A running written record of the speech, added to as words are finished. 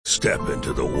Step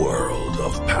into the world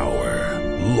of power,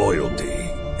 loyalty,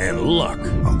 and luck.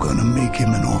 I'm gonna make him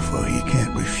an offer he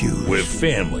can't refuse. With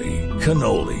family,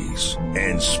 cannolis,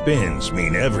 and spins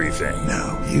mean everything.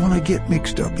 Now, you wanna get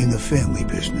mixed up in the family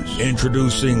business.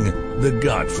 Introducing The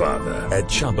Godfather at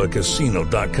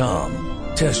ChumbaCasino.com.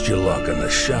 Test your luck in the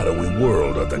shadowy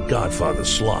world of The Godfather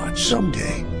slot.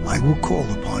 Someday, I will call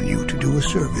upon you to do a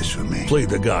service for me. Play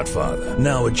The Godfather,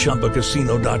 now at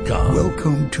ChumbaCasino.com.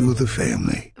 Welcome to the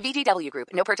family. VGW Group.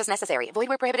 No purchase necessary. Void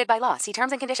where prohibited by law. See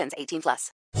terms and conditions.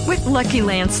 18+. With Lucky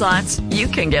Land Slots, you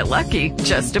can get lucky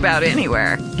just about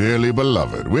anywhere. Dearly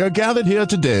beloved, we are gathered here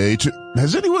today to...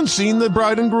 Has anyone seen the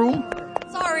bride and groom?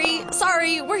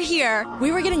 Sorry, we're here.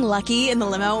 We were getting lucky in the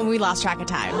limo and we lost track of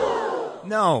time.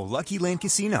 No, Lucky Land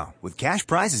Casino, with cash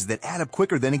prizes that add up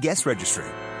quicker than a guest registry.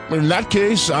 In that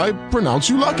case, I pronounce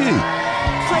you lucky.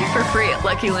 Play for free at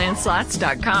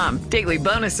LuckyLandSlots.com. Daily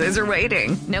bonuses are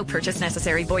waiting. No purchase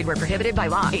necessary. Void where prohibited by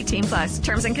law. 18+.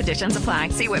 Terms and conditions apply.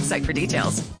 See website for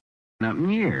details. Up in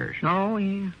years. Oh,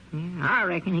 yeah. I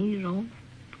reckon he's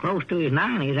close to his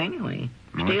 90s anyway.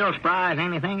 Still spry as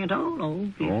anything at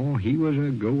all, Oh, he was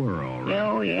a goer, all right.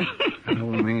 Oh, yeah. That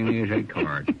old man is a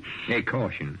card. Hey,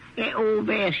 caution. Yeah, old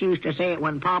Bess used to say it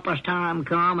when Papa's time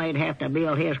come, they'd have to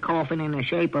build his coffin in the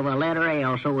shape of a letter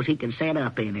L so as he could set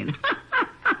up in it.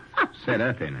 Set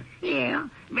up in it? Yeah.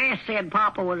 Bess said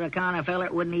Papa was the kind of fella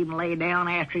that wouldn't even lay down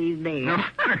after he's dead.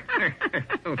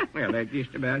 Well, that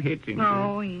just about hits him.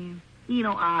 Oh, yeah. You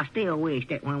know, I still wish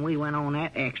that when we went on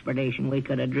that expedition, we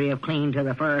could have driven clean to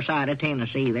the far side of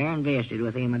Tennessee there and visited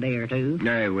with him a day or two.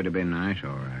 Yeah, it would have been nice,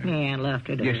 all right. Yeah, I'd love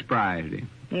to do Just it. surprised him.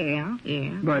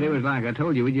 Yeah. But it was like I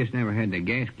told you, we just never had the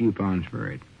gas coupons for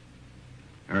it.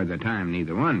 Or the time,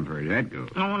 neither one for that goes.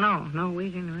 Oh, no,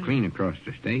 we can... Clean across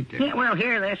the state there. Yeah, well,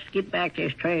 here, let's get back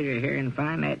this treasure here and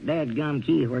find that dadgum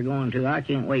key we're going to. I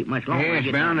can't wait much longer. Yeah,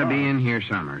 it's bound to be in here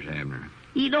somewhere, Abner.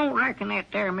 You don't reckon that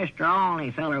there Mr.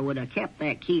 Olney feller would have kept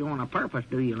that key on a purpose,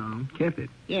 do you, Lon? Kept it?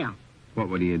 Yeah. What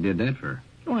would he have did that for?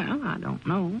 Well, I don't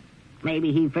know.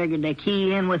 Maybe he figured the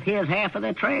key in with his half of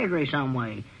the treasury some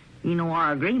way. You know,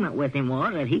 our agreement with him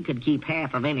was that he could keep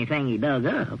half of anything he dug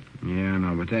up. Yeah,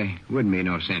 no, but there wouldn't be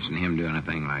no sense in him doing a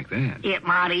thing like that. It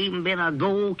might have even been a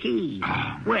gold key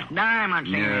with diamonds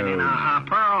in it and a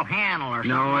pearl handle or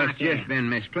something like that. No, it's just been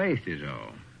misplaced is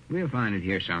all. We'll find it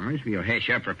here somewhere if you'll hush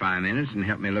up for 5 minutes and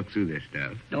help me look through this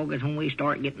stuff. Doggos, when we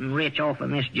start getting rich off of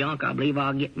this junk, I believe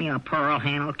I'll get me a pearl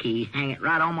handle key. Hang it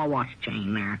right on my watch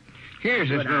chain there. Here's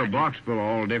this little box full of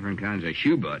all different kinds of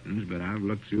shoe buttons, but I've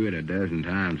looked through it a dozen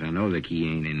times. I know the key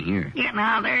ain't in here. Yeah,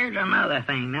 now, there's another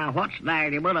thing. Now, what's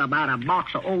valuable about a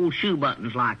box of old shoe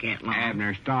buttons like that, Lon?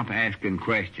 Abner, stop asking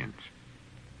questions.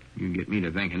 You can get me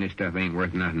to thinking this stuff ain't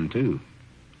worth nothing, too.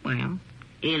 Well,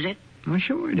 is it? Well,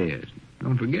 sure it is.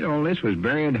 Don't forget all this was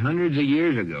buried hundreds of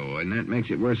years ago, and that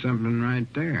makes it worth something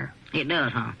right there. It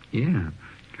does, huh? Yeah.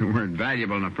 If it weren't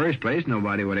valuable in the first place,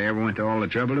 nobody would have ever went to all the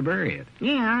trouble to bury it.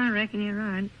 Yeah, I reckon you're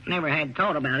right. Never had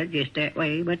thought about it just that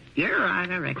way, but you're right,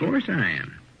 I reckon. Of course I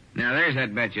am. Now, there's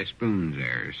that batch of spoons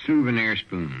there, souvenir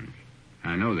spoons.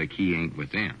 I know the key ain't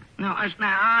with them. No,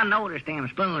 I noticed them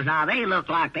spoons. Now, they look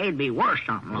like they'd be worth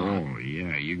something. Oh,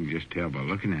 yeah, you can just tell by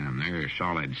looking at them. They're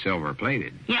solid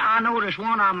silver-plated. Yeah, I noticed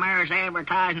one of them there's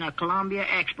advertising a Columbia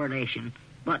expedition.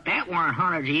 But that weren't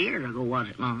hundreds of years ago, was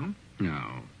it, Lon?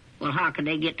 No. Well, how could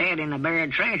they get that in the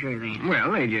buried treasure, then?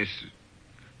 Well, they just...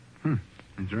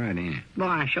 That's right, ain't it?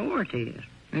 Why, sure it is.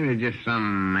 Maybe just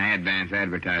some advance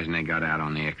advertising they got out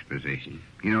on the exposition.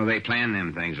 You know, they plan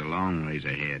them things a long ways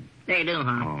ahead. They do,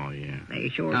 huh? Oh, yeah. They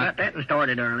sure got that and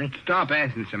started early. Stop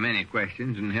asking so many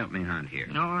questions and help me hunt here.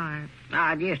 All right.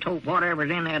 I just hope whatever's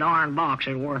in that iron box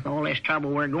is worth all this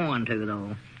trouble we're going to,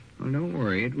 though. Well, don't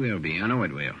worry. It will be. I know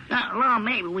it will. Well,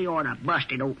 maybe we ought to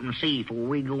bust it open and see before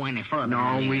we go any further.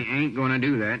 No, we ain't going to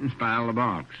do that and spile the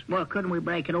box. Well, couldn't we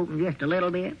break it open just a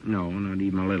little bit? No, not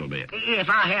even a little bit.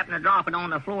 If I happen to drop it on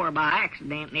the floor by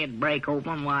accident and it'd break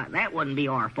open, why, that wouldn't be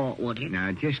our fault, would it?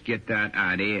 Now, just get that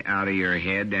idea out of your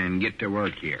head and get to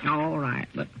work here. All right,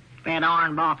 but if that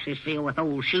iron box is filled with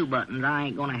old shoe buttons, I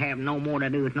ain't going to have no more to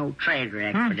do with no treasure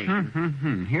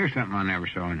expedition. Here's something I never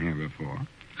saw in here before.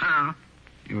 Huh?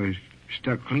 It was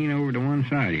stuck clean over to one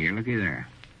side here. Looky there.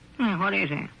 What is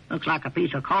it? Looks like a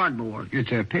piece of cardboard. It's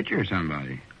a picture of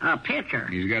somebody. A picture?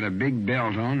 He's got a big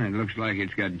belt on that looks like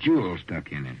it's got jewels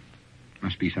stuck in it.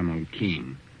 Must be some old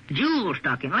king. Jewels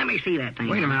stuck in? Let me see that thing.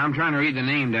 Wait a minute. I'm trying to read the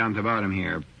name down at the bottom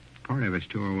here. Part of it's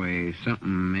tore away.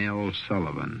 Something L.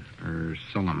 Sullivan. Or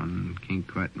Solomon. Can't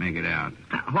quite make it out.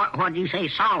 What'd you say,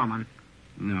 Solomon?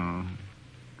 No.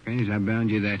 As I bound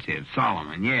you, that's it.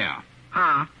 Solomon, yeah.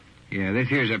 Huh? Yeah, this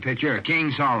here's a picture of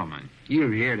King Solomon.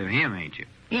 You've heard of him, ain't you?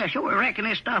 Yeah, sure. I reckon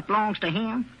this stuff belongs to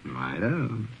him. Might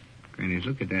have. Granny,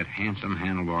 look at that handsome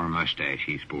handlebar mustache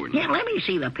he's sporting. Yeah, let me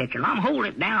see the picture. I'm hold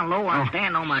it down low. I'll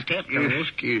stand on my tiptoes.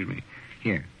 Excuse me.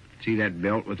 Here, see that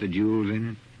belt with the jewels in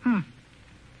it?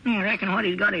 Yeah, I reckon what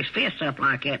he's got his fists up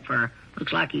like that for.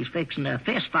 Looks like he's fixing to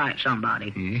fist fight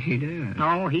somebody. Yeah, he does.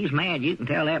 Oh, he's mad. You can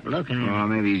tell that by looking at him. Well,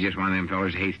 maybe he's just one of them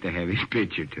fellas hates to have his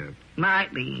picture took.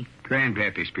 Might be.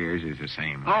 Grandpappy Spears is the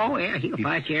same way. Oh, yeah, he'll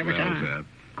fight you every time. Up.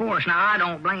 Of course, now, I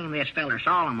don't blame this feller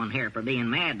Solomon here for being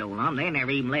mad, though. They never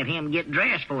even let him get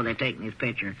dressed before they taken his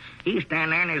picture. He's standing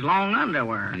there in his long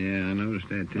underwear. Yeah, I noticed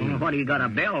that, too. I don't know what he got a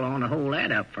belt on to hold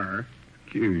that up for.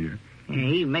 Peculiar. Yeah,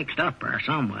 he mixed up there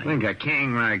some way. I think a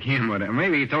king like him would have...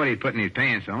 Maybe he thought he'd putting his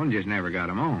pants on, just never got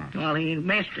them on. Well, he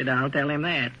missed it, I'll tell him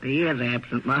that. He is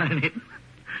absent-minded.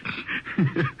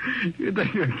 You'd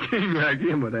think a king like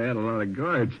him would have had a lot of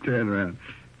guards standing around.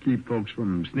 Keep folks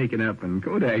from sneaking up and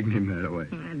Kodaking him that way.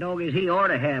 Doggies, he ought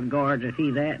to have guards if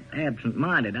he's that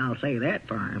absent-minded. I'll say that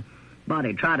for him. But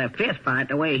he'd try to fist fight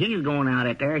the way he's going out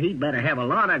at there. He'd better have a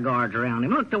lot of guards around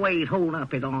him. Look the way he's holding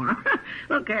up his arm.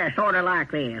 Look there, sort of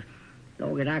like this.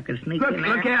 Doggies, I could sneak in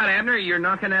there. Look out, Abner. You're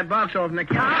knocking that box off in the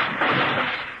couch.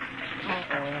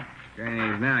 Uh-oh.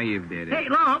 Granny, now you've did it. Hey,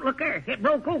 Lump, look there. It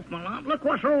broke off, my Lump. Look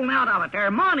what's rolling out of it there.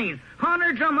 Monies.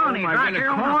 Hundreds of monies. Oh, my right goodness, there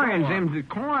on coins. the floor. Them's the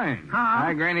coins. Huh?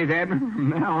 Hi, Granny's Abner. From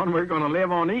now on, we're going to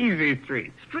live on Easy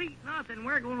Street. Street nothing.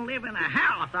 We're going to live in a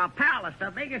house, a palace,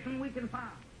 the biggest one we can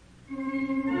find.